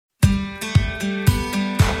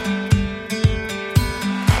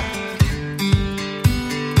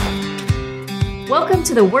Welcome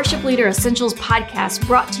to the Worship Leader Essentials podcast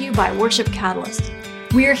brought to you by Worship Catalyst.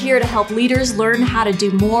 We are here to help leaders learn how to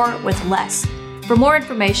do more with less. For more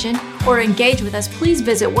information or engage with us, please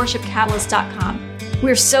visit worshipcatalyst.com.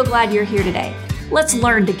 We're so glad you're here today. Let's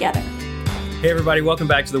learn together. Hey, everybody. Welcome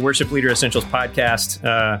back to the Worship Leader Essentials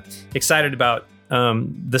podcast. Excited about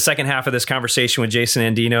the second half of this conversation with Jason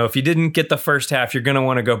Andino. If you didn't get the first half, you're going to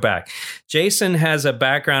want to go back. Jason has a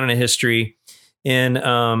background and a history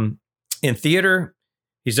in theater.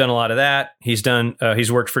 He's done a lot of that. He's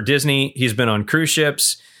worked for Disney. He's been on cruise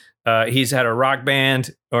ships. He's had a rock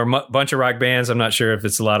band or bunch of rock bands. I'm not sure if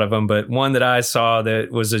it's a lot of them, but one that I saw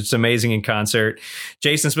that was just amazing in concert.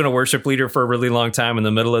 Jason's been a worship leader for a really long time, in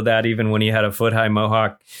the middle of that, even when he had a foot-high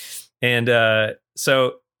mohawk. And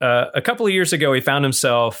so a couple of years ago, he found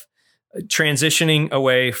himself transitioning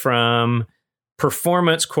away from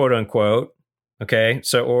performance, quote unquote. Okay.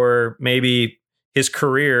 So, or maybe his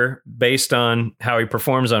career based on how he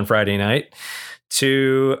performs on Friday night,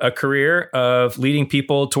 to a career of leading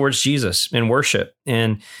people towards Jesus in worship.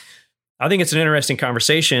 And I think it's an interesting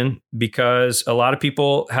conversation because a lot of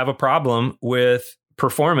people have a problem with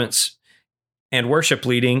performance and worship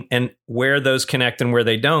leading and where those connect and where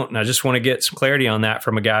they don't. And I just want to get some clarity on that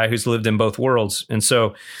from a guy who's lived in both worlds. And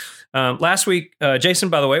so last week, Jason,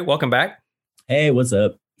 by the way, welcome back. Hey, what's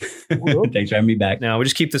up? Thanks for having me back. Now, we'll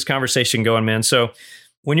just keep this conversation going, man. So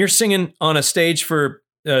when you're singing on a stage for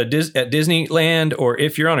at Disneyland, or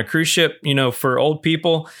if you're on a cruise ship, for old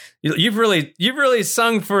people, you've really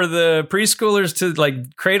sung for the preschoolers to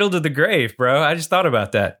like cradle to the grave, bro. I just thought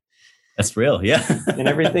about that. That's real. Yeah. And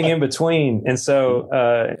everything in between. And so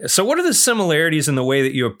what are the similarities in the way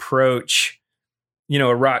that you approach,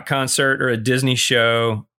 a rock concert or a Disney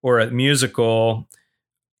show or a musical,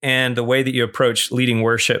 and the way that you approach leading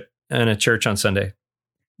worship in a church on Sunday?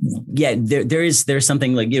 Yeah, there's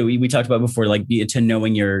something like, we talked about before, like to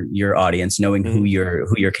knowing your audience, knowing who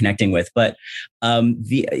you're connecting with. But a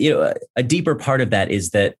deeper part of that is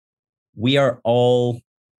that we are all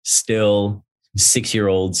still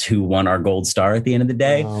 6-year-olds who won our gold star at the end of the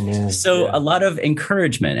day. Oh, man. So yeah. A lot of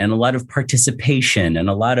encouragement and a lot of participation and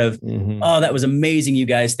a lot of, oh, that was amazing, you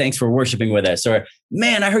guys. Thanks for worshiping with us. Or,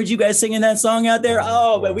 man, I heard you guys singing that song out there.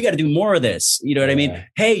 Oh, but we got to do more of this. You know what I mean?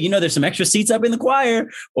 Hey, there's some extra seats up in the choir,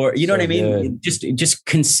 or you know what I mean? Good. Just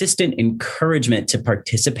consistent encouragement to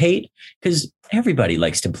participate, because everybody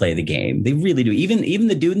likes to play the game. They really do. Even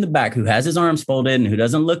the dude in the back who has his arms folded and who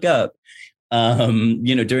doesn't look up,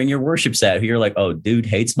 during your worship set, who you're like, oh, dude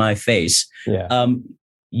hates my face. Yeah.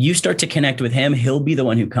 You start to connect with him. He'll be the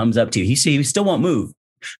one who comes up to you. He still won't move,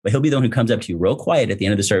 but he'll be the one who comes up to you real quiet at the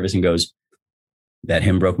end of the service and goes, that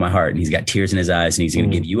hymn broke my heart. And he's got tears in his eyes, and he's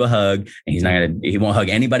going to give you a hug, and he won't hug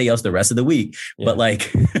anybody else the rest of the week. Yeah. But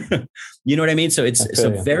like, you know what I mean? So it's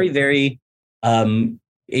very, very, when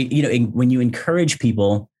you encourage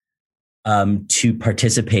people to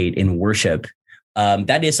participate in worship,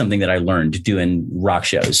 that is something that I learned doing rock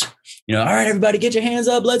shows. All right, everybody get your hands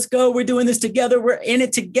up. Let's go. We're doing this together. We're in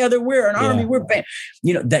it together. We're an army. We're band.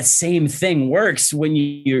 That same thing works when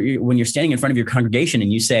you're standing in front of your congregation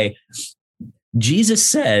and you say, Jesus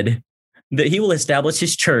said that he will establish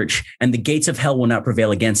his church and the gates of hell will not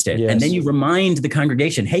prevail against it. Yes. And then you remind the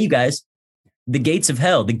congregation, hey, you guys, the gates of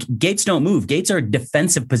hell, the gates don't move. Gates are a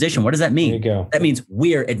defensive position. What does that mean? There you go. That means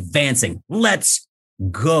we're advancing. Let's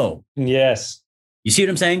go. Yes. You see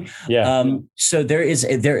what I'm saying? Yeah. So there is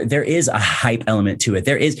a hype element to it.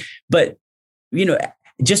 There is, but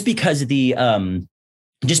just because the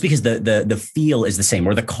feel is the same,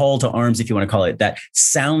 or the call to arms, if you want to call it that,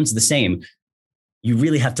 sounds the same, you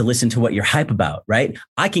really have to listen to what you're hype about, right?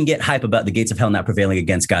 I can get hype about the gates of hell not prevailing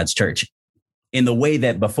against God's church in the way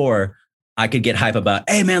that before I could get hype about,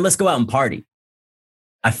 hey man, let's go out and party.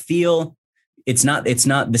 I feel it's not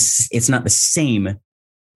the same.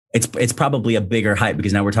 It's probably a bigger hype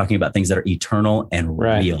because now we're talking about things that are eternal and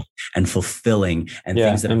real and fulfilling and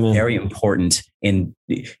things that are very important in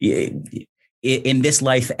this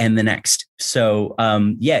life and the next. So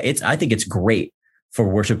I think it's great for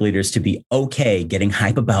worship leaders to be okay getting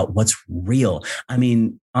hype about what's real. I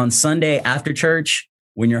mean, on Sunday after church,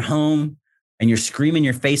 when you're home and you're screaming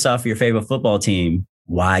your face off for your favorite football team,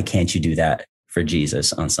 why can't you do that for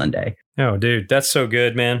Jesus on Sunday? Oh, dude, that's so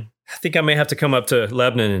good, man. I think I may have to come up to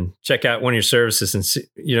Lebanon and check out one of your services and see,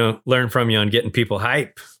 learn from you on getting people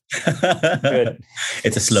hype. Good.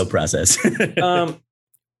 It's a slow process.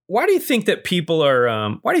 Why do you think that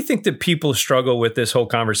people struggle with this whole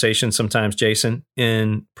conversation sometimes, Jason,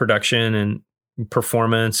 in production and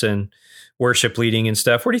performance and worship leading and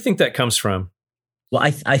stuff? Where do you think that comes from? Well,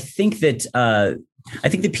 I think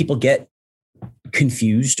that people get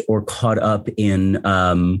confused or caught up in,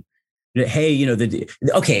 hey,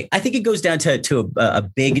 okay, I think it goes down to a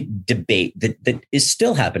big debate that is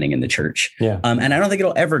still happening in the church. Yeah. And I don't think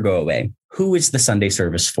it'll ever go away. Who is the Sunday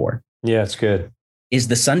service for? Yeah, it's good. Is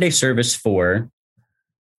the Sunday service for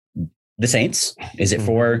the saints? Is it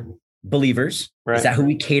for believers? Right. Is that who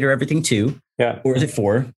we cater everything to? Yeah. Or is it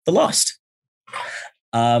for the lost?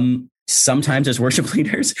 Sometimes as worship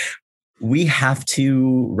leaders, we have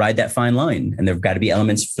to ride that fine line, and there've got to be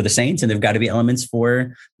elements for the saints and there've got to be elements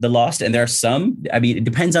for the lost. And there are some, it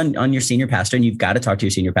depends on your senior pastor, and you've got to talk to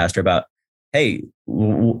your senior pastor about, hey,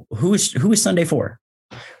 who is Sunday for?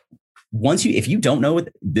 If you don't know,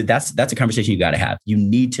 that's a conversation you got to have. You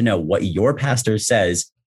need to know what your pastor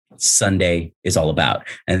says Sunday is all about.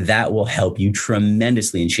 And that will help you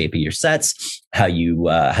tremendously in shaping your sets, how you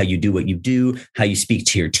do what you do, how you speak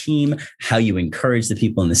to your team, how you encourage the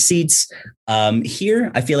people in the seats.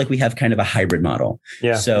 Here, I feel like we have kind of a hybrid model.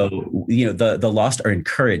 Yeah. So, the lost are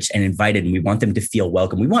encouraged and invited, and we want them to feel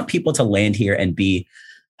welcome. We want people to land here and be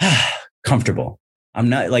comfortable. I'm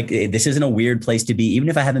not like, this isn't a weird place to be. Even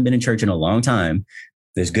if I haven't been in church in a long time,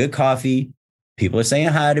 there's good coffee. People are saying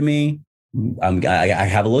hi to me. I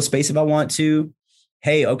have a little space if I want to.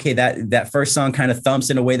 Hey, okay, that first song kind of thumps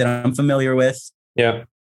in a way that I'm familiar with. Yeah.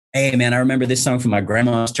 Hey, man, I remember this song from my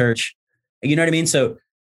grandma's church. You know what I mean? So,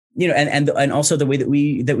 and also the way that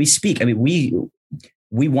we speak. I mean,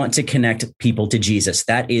 we want to connect people to Jesus.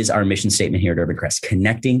 That is our mission statement here at Urban Crest: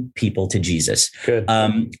 connecting people to Jesus. Good.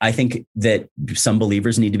 I think that some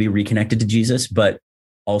believers need to be reconnected to Jesus, but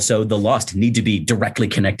also the lost need to be directly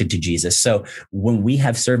connected to Jesus. So when we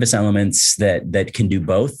have service elements that can do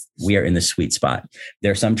both, we are in the sweet spot.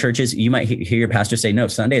 There are some churches, you might hear your pastor say, no,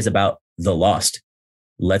 Sunday is about the lost.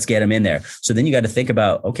 Let's get them in there. So then you got to think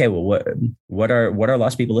about, okay, well, what are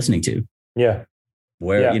lost people listening to? Yeah.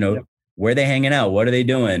 Where are they hanging out? What are they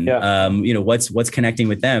doing? Yeah. What's connecting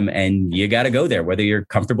with them? And you got to go there, whether you're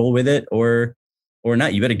comfortable with it or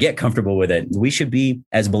not. You better get comfortable with it. We should be,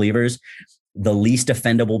 as believers, the least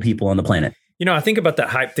offendable people on the planet. I think about that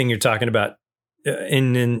hype thing you're talking about,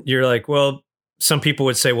 and you're like, well, some people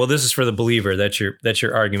would say, well, this is for the believer. That's your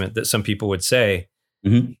argument that some people would say.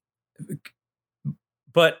 Mm-hmm.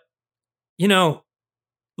 But,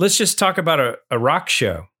 let's just talk about a rock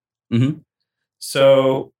show. Mm-hmm.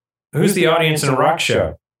 So who's the audience in a rock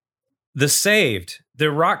show? The saved.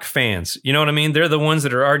 They're rock fans. You know what I mean? They're the ones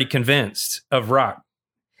that are already convinced of rock.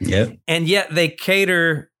 Yeah. And yet they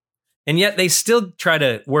cater. And yet they still try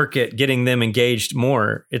to work at getting them engaged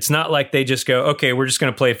more. It's not like they just go, okay, we're just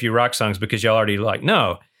going to play a few rock songs because y'all already like.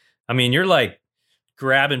 No, I mean, you're like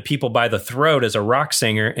grabbing people by the throat as a rock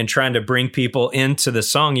singer and trying to bring people into the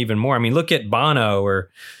song even more. I mean, look at Bono, or,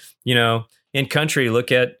 in country,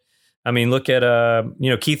 look at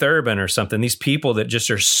Keith Urban or something. These people that just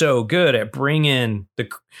are so good at bringing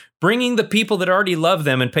the people that already love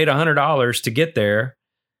them and paid $100 to get there,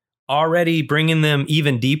 already bringing them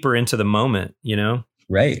even deeper into the moment,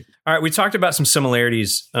 Right. All right. We talked about some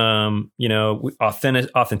similarities,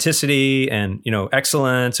 authenticity and,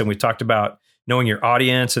 excellence. And we talked about knowing your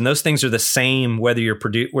audience, and those things are the same, whether you're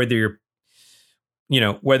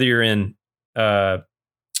in,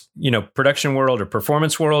 production world or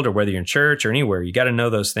performance world, or whether you're in church or anywhere. You got to know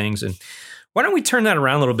those things. And why don't we turn that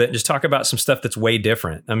around a little bit and just talk about some stuff that's way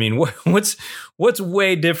different? I mean, what's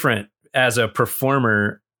way different as a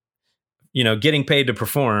performer, getting paid to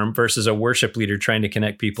perform versus a worship leader trying to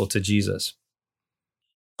connect people to Jesus?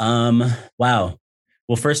 Wow.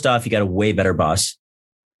 Well, first off, you got a way better boss.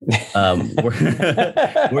 Working for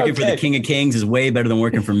the King of Kings is way better than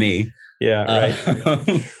working for me. Yeah. Right.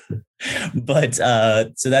 But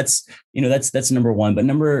so that's number one. But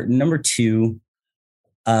number two,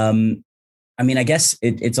 I mean, I guess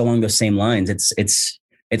it's along those same lines. It's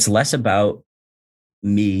less about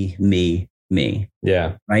me.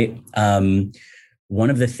 Yeah. Right. One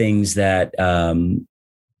of the things that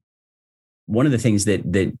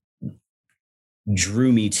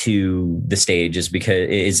drew me to the stage is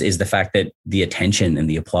because the fact that the attention and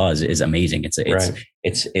the applause is amazing. It's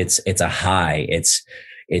a high.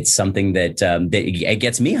 It's something that it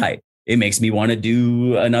gets me hyped. It makes me want to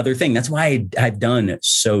do another thing. That's why I've done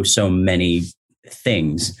so many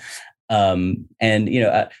things. And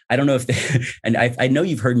I don't know if, and I know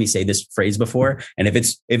you've heard me say this phrase before, and if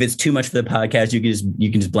it's too much for the podcast, you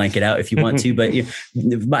can just blank it out if you want to. But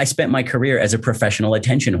I spent my career as a professional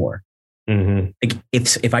attention whore. Mm-hmm. Like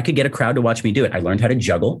if I could get a crowd to watch me do it, I learned how to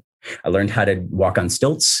juggle. I learned how to walk on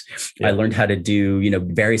stilts. Yeah. I learned how to do,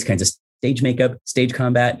 various kinds of stage makeup, stage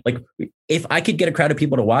combat. Like if I could get a crowd of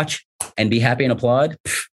people to watch and be happy and applaud,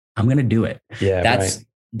 I'm going to do it. Yeah.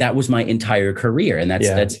 that was my entire career. And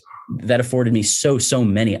that afforded me so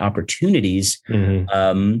many opportunities.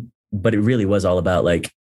 But it really was all about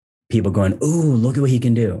like people going, "Ooh, look at what he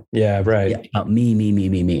can do." Yeah. Right. Yeah, about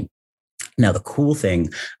me. Now, the cool thing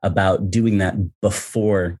about doing that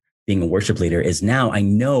before being a worship leader is now I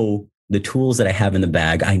know the tools that I have in the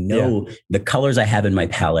bag. I know the colors I have in my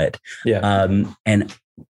palette. And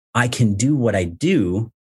I can do what I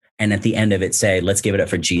do. And at the end of it, say, let's give it up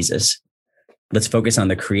for Jesus. Let's focus on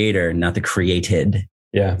the creator, not the created.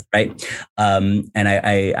 Yeah. Right. And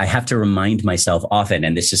I have to remind myself often,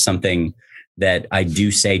 and this is something that I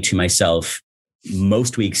do say to myself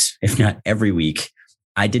most weeks, if not every week,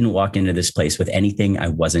 I didn't walk into this place with anything I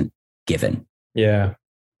wasn't given. Yeah.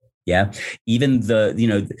 Yeah. Even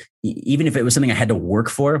even if it was something I had to work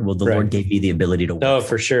for, well, the Lord gave me the ability to work. Oh,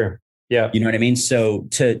 for sure. Yeah. You know what I mean? So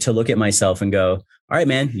to look at myself and go, all right,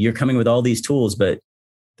 man, you're coming with all these tools, but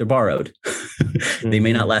they're borrowed. They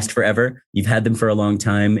may not last forever. You've had them for a long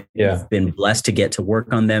time. Yeah. You've been blessed to get to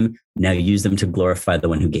work on them. Now you use them to glorify the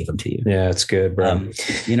one who gave them to you. Yeah, it's good, bro.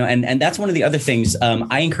 And that's one of the other things.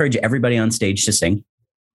 I encourage everybody on stage to sing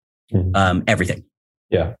everything.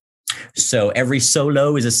 Yeah. So every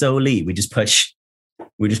solo is a soli. We just push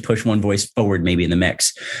one voice forward, maybe in the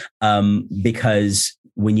mix, because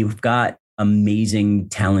when you've got amazing,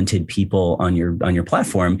 talented people on your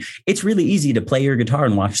platform, it's really easy to play your guitar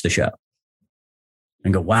and watch the show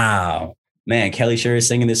and go, "Wow, man, Kelly sure is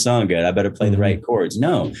singing this song good. I better play the right chords."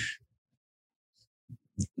 No,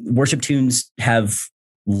 worship tunes have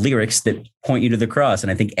lyrics that point you to the cross,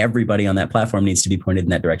 and I think everybody on that platform needs to be pointed in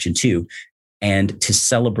that direction too, and to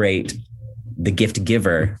celebrate the gift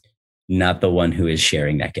giver, not the one who is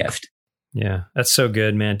sharing that gift. Yeah, that's so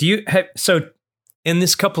good, man. Do you have in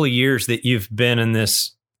this couple of years that you've been in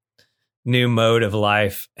this new mode of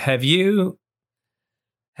life, have you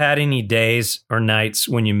had any days or nights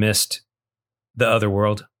when you missed the other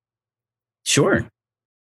world? Sure.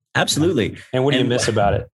 Absolutely. And what do you miss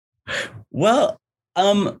about it? Well,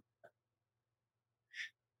 I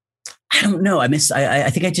don't know. I miss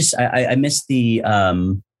the,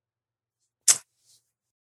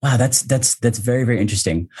 wow, that's very, very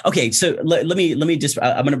interesting. Okay. So let me just,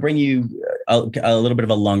 I'm going to bring you a little bit of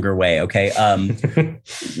a longer way. Okay.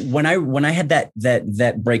 When I had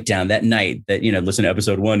that breakdown that night that, listen to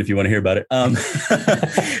episode 1, if you want to hear about it.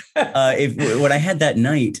 When I had that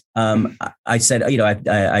night, I said,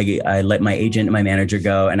 I let my agent and my manager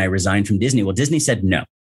go and I resigned from Disney. Well, Disney said no.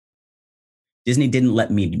 Disney didn't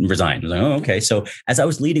let me resign. I was like, oh, okay. So as I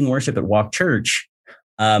was leading worship at Walk Church,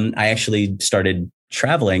 I actually started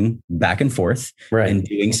traveling back and forth and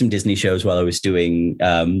doing some Disney shows while I was doing,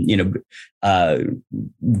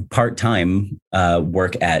 part-time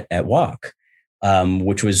work at Walk,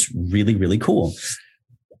 which was really, really cool.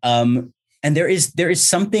 And there is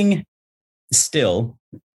something still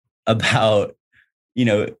about,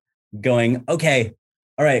 going, okay,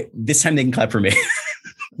 all right, this time they can clap for me.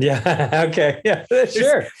 Yeah. Okay. Yeah.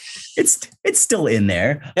 Sure. It's still in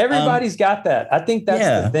there. Everybody's got that. I think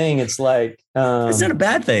that's the thing. It's like, it's not a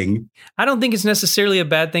bad thing. I don't think it's necessarily a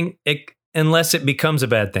bad thing unless it becomes a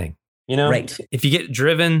bad thing. Right. If you get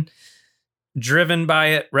driven by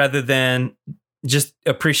it rather than just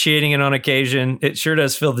appreciating it on occasion, it sure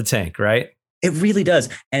does fill the tank. Right. It really does.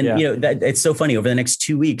 And, that it's so funny. Over the next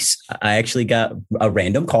 2 weeks, I actually got a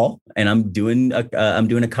random call and I'm doing a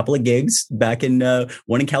couple of gigs back in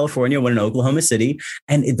one in California, one in Oklahoma City.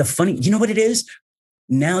 And the funny, you know what it is?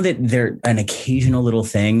 Now that they're an occasional little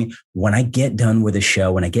thing, when I get done with a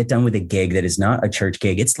show, when I get done with a gig that is not a church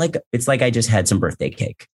gig, it's like I just had some birthday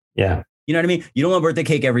cake. Yeah. You know what I mean? You don't want birthday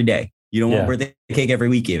cake every day. You don't want birthday cake every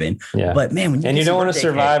week even. Yeah. But man, you don't want to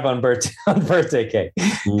survive on birthday cake.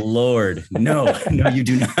 Lord, no, you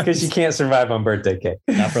do not. Because you can't survive on birthday cake.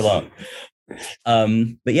 Not for long.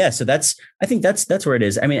 But yeah, so I think that's where it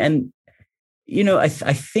is. I mean, and I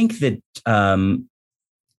think that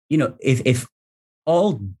if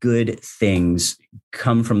all good things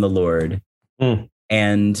come from the Lord,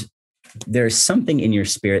 and there's something in your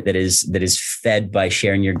spirit that is fed by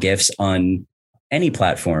sharing your gifts on any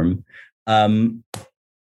platform, then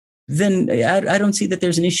I don't see that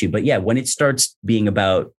there's an issue. But yeah, when it starts being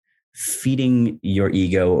about feeding your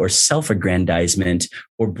ego or self-aggrandizement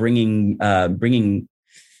or bringing,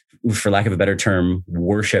 for lack of a better term,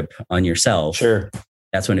 worship on yourself. Sure.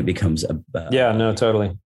 That's when it becomes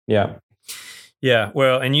totally. Yeah. Yeah.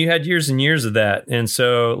 Well, and you had years and years of that. And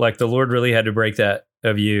so like the Lord really had to break that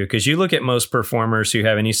of you, because you look at most performers who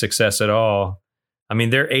have any success at all. I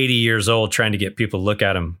mean, they're 80 years old trying to get people to look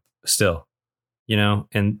at them still,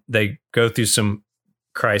 and they go through some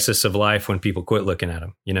crisis of life when people quit looking at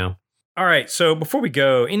them, All right. So before we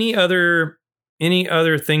go, any other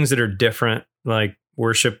things that are different, like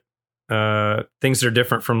worship, things that are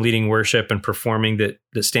different from leading worship and performing that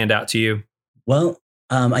stand out to you? Well,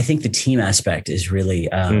 I think the team aspect is really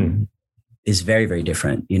is very, very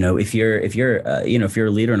different. If you're a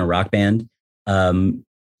leader in a rock band,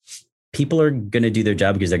 people are going to do their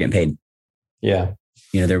job because they're getting paid. Yeah.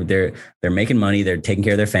 They're making money, they're taking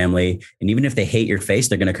care of their family. And even if they hate your face,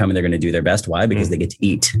 they're going to come and they're going to do their best. Why? Because they get to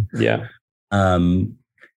eat. Yeah.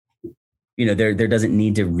 There doesn't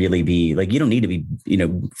need to really be like, you don't need to be,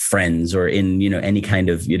 friends or in, any kind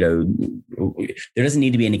of, there doesn't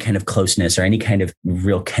need to be any kind of closeness or any kind of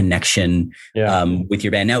real connection with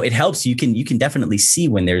your band. Now it helps. You can definitely see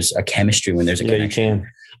when there's a chemistry, when there's a connection. You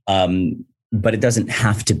can. But it doesn't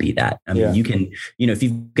have to be that. I mean, you can, if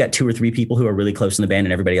you've got 2 or 3 people who are really close in the band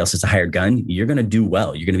and everybody else is a hired gun, you're going to do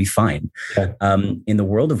well. You're going to be fine. Okay. In the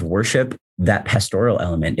world of worship, that pastoral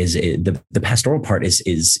element is the pastoral part is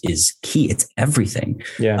key. It's everything.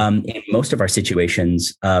 Yeah. In most of our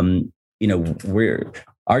situations, our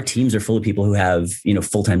teams are full of people who have,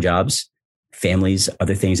 full-time jobs, families,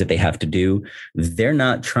 other things that they have to do. They're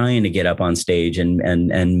not trying to get up on stage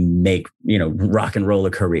and make, rock and roll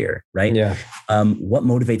a career. Right. Yeah. What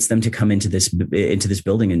motivates them to come into this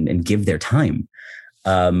building and give their time?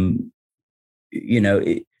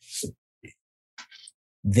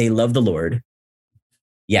 They love the Lord.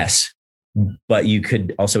 Yes. But you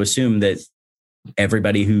could also assume that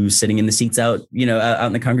everybody who's sitting in the seats out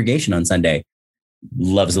in the congregation on Sunday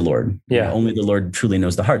loves the Lord. Yeah. Only the Lord truly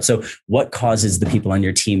knows the heart. So what causes the people on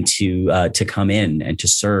your team to come in and to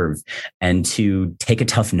serve and to take a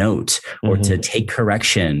tough note or to take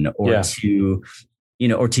correction or to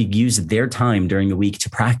use their time during the week to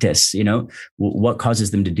practice, what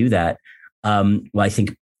causes them to do that? Well, I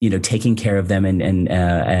think, taking care of them and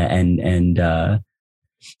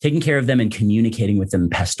taking care of them and communicating with them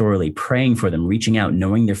pastorally, praying for them, reaching out,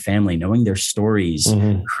 knowing their family, knowing their stories,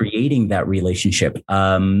 creating that relationship,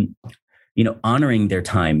 honoring their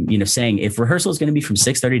time, saying if rehearsal is going to be from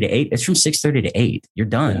 6:30 to 8, it's from 6:30 to 8. You're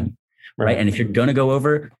done. Yeah. Right. And if you're going to go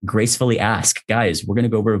over, gracefully ask, guys, we're going to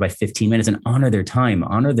go over by 15 minutes and honor their time,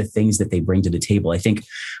 honor the things that they bring to the table. I think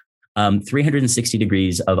 360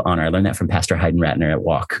 degrees of honor. I learned that from Pastor Hayden Ratner at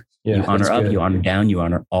Walk. Yeah, you honor up, you honor down, you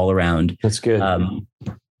honor all around. That's good.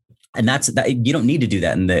 And that's that. You don't need to do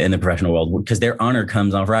that in the professional world because their honor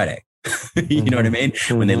comes on Friday. You know what I mean?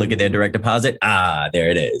 When they look at their direct deposit, there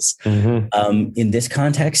it is. In this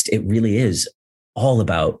context, it really is all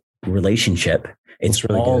about relationship. It's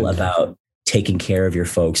really all about taking care of your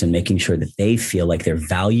folks and making sure that they feel like they're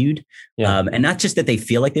valued. Yeah. And not just that they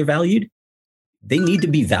feel like they're valued. They need to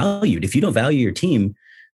be valued. If you don't value your team,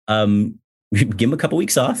 give them a couple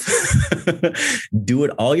weeks off, do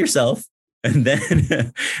it all yourself. And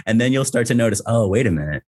then you'll start to notice, oh, wait a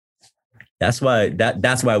minute. That's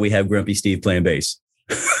why we have Grumpy Steve playing bass.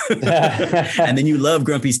 And then you love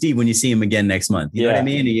Grumpy Steve when you see him again next month. You know what I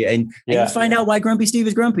mean? And you find out why Grumpy Steve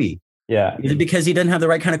is grumpy. Yeah. Is it because he doesn't have the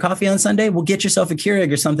right kind of coffee on Sunday? Well, get yourself a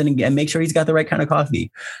Keurig or something and make sure he's got the right kind of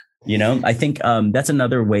coffee. I think that's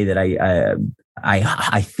another way that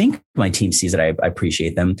I think my team sees that I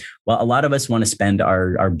appreciate them. Well, a lot of us want to spend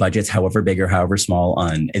our budgets, however big or however small,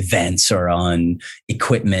 on events or on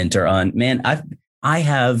equipment or on, I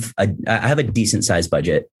have a decent sized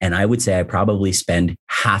budget, and I would say I probably spend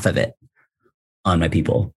half of it on my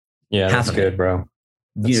people. Yeah, that's good, bro.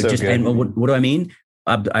 That's good. And what do I mean?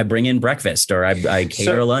 I bring in breakfast or I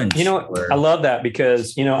cater a lunch. I love that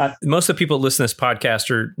because, most of the people that listen to this podcast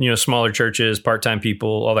are, smaller churches, part-time people,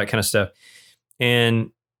 all that kind of stuff.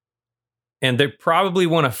 And they probably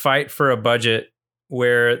want to fight for a budget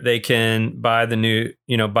where they can buy the new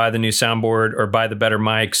soundboard or buy the better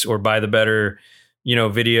mics or buy the better,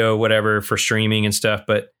 video, whatever for streaming and stuff.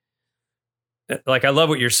 But like, I love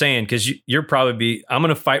what you're saying, because I'm going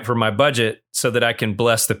to fight for my budget so that I can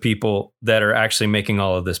bless the people that are actually making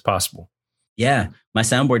all of this possible. Yeah. My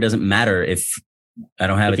soundboard doesn't matter if I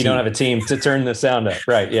don't have a team. You don't have a team to turn the sound up.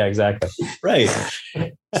 Right. Yeah, exactly. Right.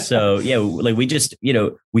 So yeah, like we just,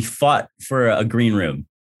 we fought for a green room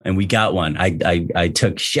and we got one. I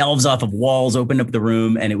took shelves off of walls, opened up the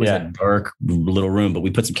room, and it was a dark little room, but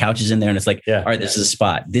we put some couches in there and it's like, all right, this is a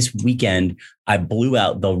spot. This weekend, I blew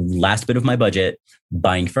out the last bit of my budget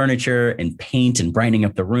buying furniture and paint and brightening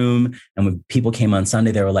up the room. And when people came on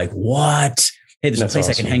Sunday, they were like, what? Hey, there's a place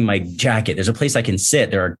awesome. I can hang my jacket. There's a place I can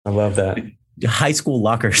sit. I love that. High school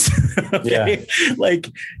lockers. Okay? Yeah. Like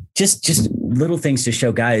just little things to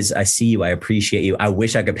show, guys, I see you. I appreciate you. I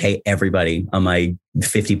wish I could pay everybody on my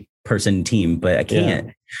 50 person team, but I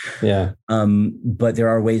can't. Yeah. But there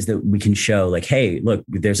are ways that we can show like, hey, look,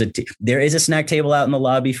 there is a snack table out in the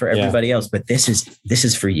lobby for everybody else, but this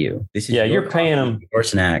is for you. This is you're paying them your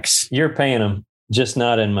snacks. You're paying them, just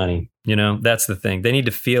not in money. That's the thing. They need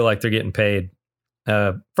to feel like they're getting paid.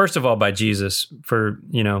 First of all, by Jesus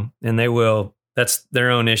and they will, that's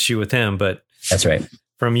their own issue with him, but that's right.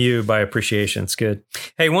 From you by appreciation. It's good.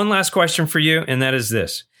 Hey, one last question for you. And that is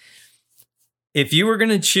this. If you were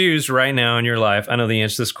going to choose right now in your life, I know the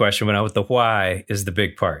answer to this question, but with the why is the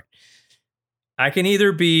big part. I can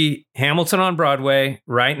either be Hamilton on Broadway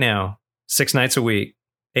right now, 6 nights a week,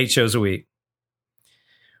 8 shows a week,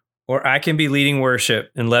 or I can be leading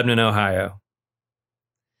worship in Lebanon, Ohio.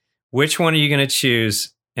 Which one are you going to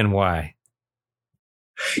choose and why?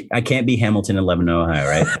 I can't be Hamilton in Lebanon, Ohio,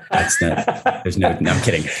 right? That's not, no, I'm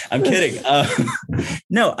kidding.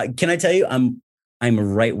 No, can I tell you, I'm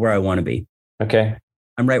right where I want to be. Okay.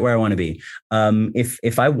 I'm right where I want to be.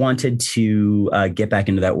 If I wanted to get back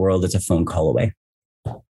into that world, it's a phone call away.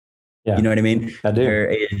 Yeah. You know what I mean? I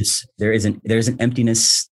do. There's an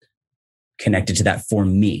emptiness connected to that for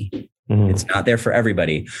me. Mm-hmm. It's not there for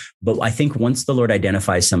everybody, but I think once the Lord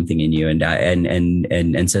identifies something in you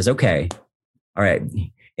and says, okay, all right.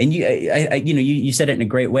 And you said it in a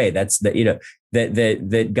great way. That's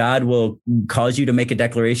that God will cause you to make a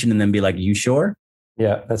declaration and then be like, you sure?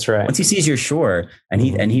 Yeah, that's right. Once he sees you're sure and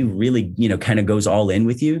he really, kind of goes all in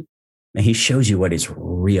with you and he shows you what is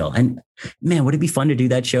real. And man, would it be fun to do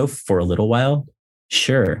that show for a little while?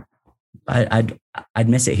 Sure. I'd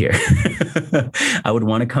miss it here. I would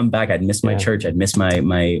want to come back. I'd miss my church. I'd miss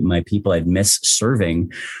my people. I'd miss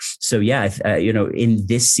serving. So yeah, in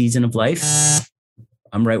this season of life,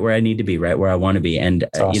 I'm right where I need to be, right where I want to be. And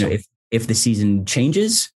awesome. If the season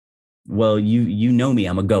changes, well, you know me,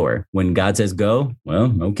 I'm a goer. When God says go,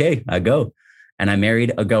 well, okay, I go. And I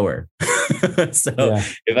married a goer. So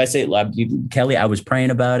if I say, Kelly, I was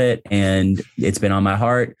praying about it and it's been on my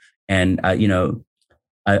heart. And I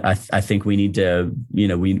think we need to, we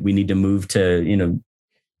need to move to,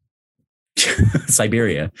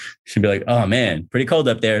 Siberia. She'd be like, oh man, pretty cold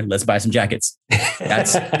up there. Let's buy some jackets.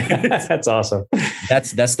 That's that's awesome.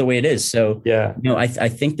 That's the way it is. So yeah, I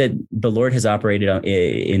think that the Lord has operated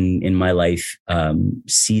in my life,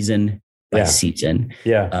 season by season.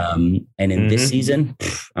 Yeah. And in this season,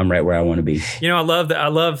 I'm right where I want to be. I love that. I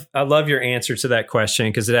love your answer to that question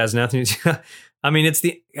because it has nothing to I mean, it's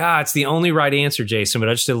the only right answer, Jason, but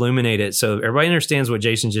I just illuminate it so everybody understands what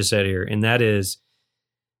Jason just said here. And that is,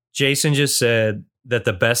 Jason just said that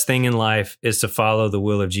the best thing in life is to follow the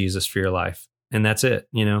will of Jesus for your life. And that's it.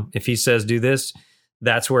 If he says, do this,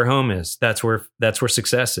 that's where home is. That's where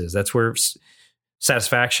success is. That's where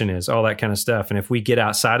satisfaction is, all that kind of stuff. And if we get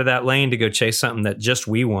outside of that lane to go chase something that just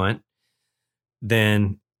we want,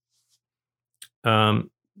 then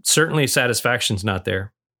certainly satisfaction's not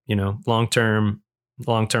there, long-term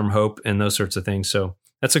hope and those sorts of things. So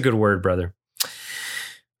that's a good word, brother.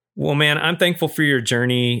 Well, man, I'm thankful for your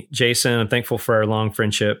journey, Jason. I'm thankful for our long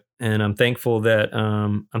friendship, and I'm thankful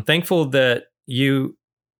that you,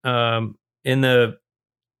 in the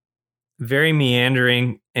very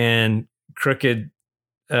meandering and crooked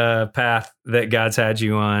path that God's had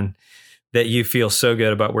you on, that you feel so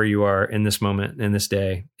good about where you are in this moment, in this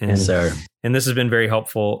day. And, yes, sir. And this has been very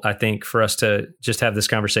helpful, I think, for us to just have this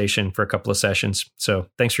conversation for a couple of sessions. So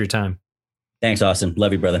thanks for your time. Thanks, Austin.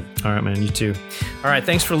 Love you, brother. All right, man. You too. All right.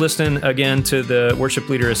 Thanks for listening again to the Worship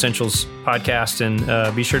Leader Essentials podcast.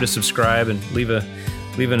 And be sure to subscribe and leave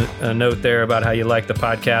a note there about how you like the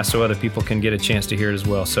podcast so other people can get a chance to hear it as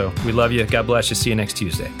well. So we love you. God bless you. See you next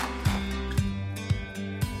Tuesday.